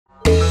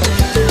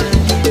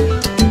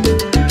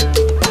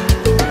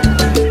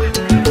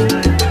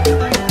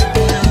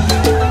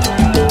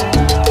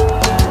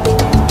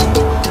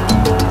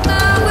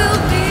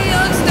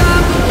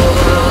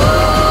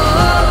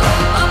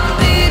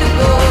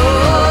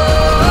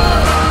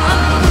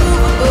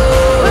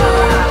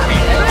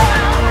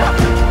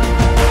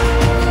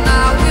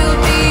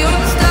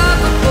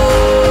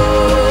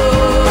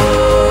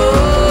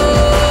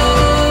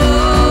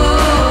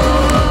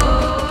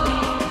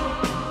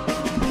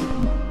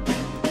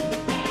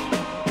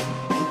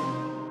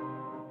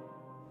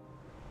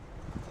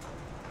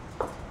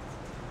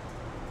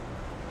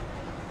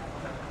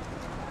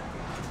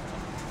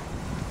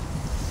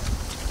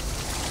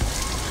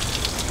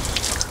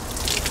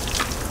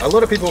A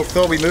lot of people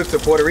thought we moved to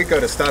Puerto Rico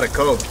to start a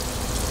cult,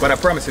 but I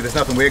promise you there's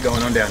nothing weird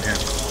going on down here.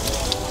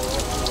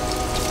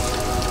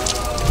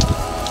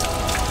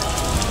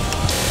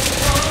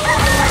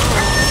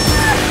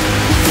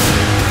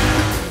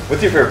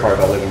 What's your favorite part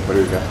about living in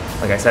Puerto Rico?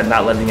 Like I said,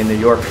 not living in New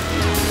York.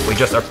 We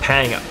just are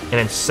paying an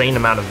insane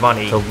amount of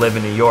money to live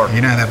in New York. You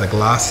know, they have the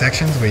glass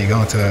sections where you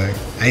go into an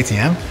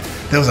ATM.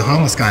 There was a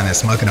homeless guy in there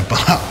smoking a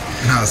blunt.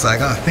 And I was like,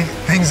 oh,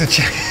 things are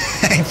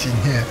changing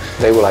here.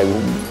 They were like,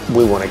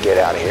 we want to get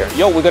out of here.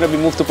 Yo, we're going to be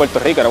moved to Puerto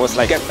Rico. And I was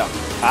like, get the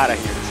out of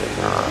here.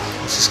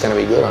 Is this going to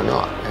be good or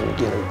not? And,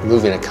 you know,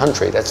 moving a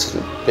country, that's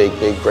a big,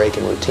 big break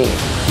in routine.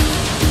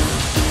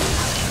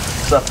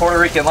 It's a Puerto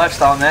Rican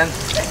lifestyle, man.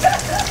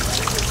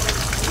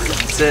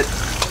 That's it.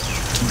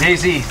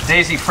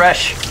 Daisy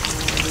fresh.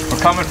 We're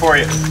coming for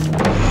you.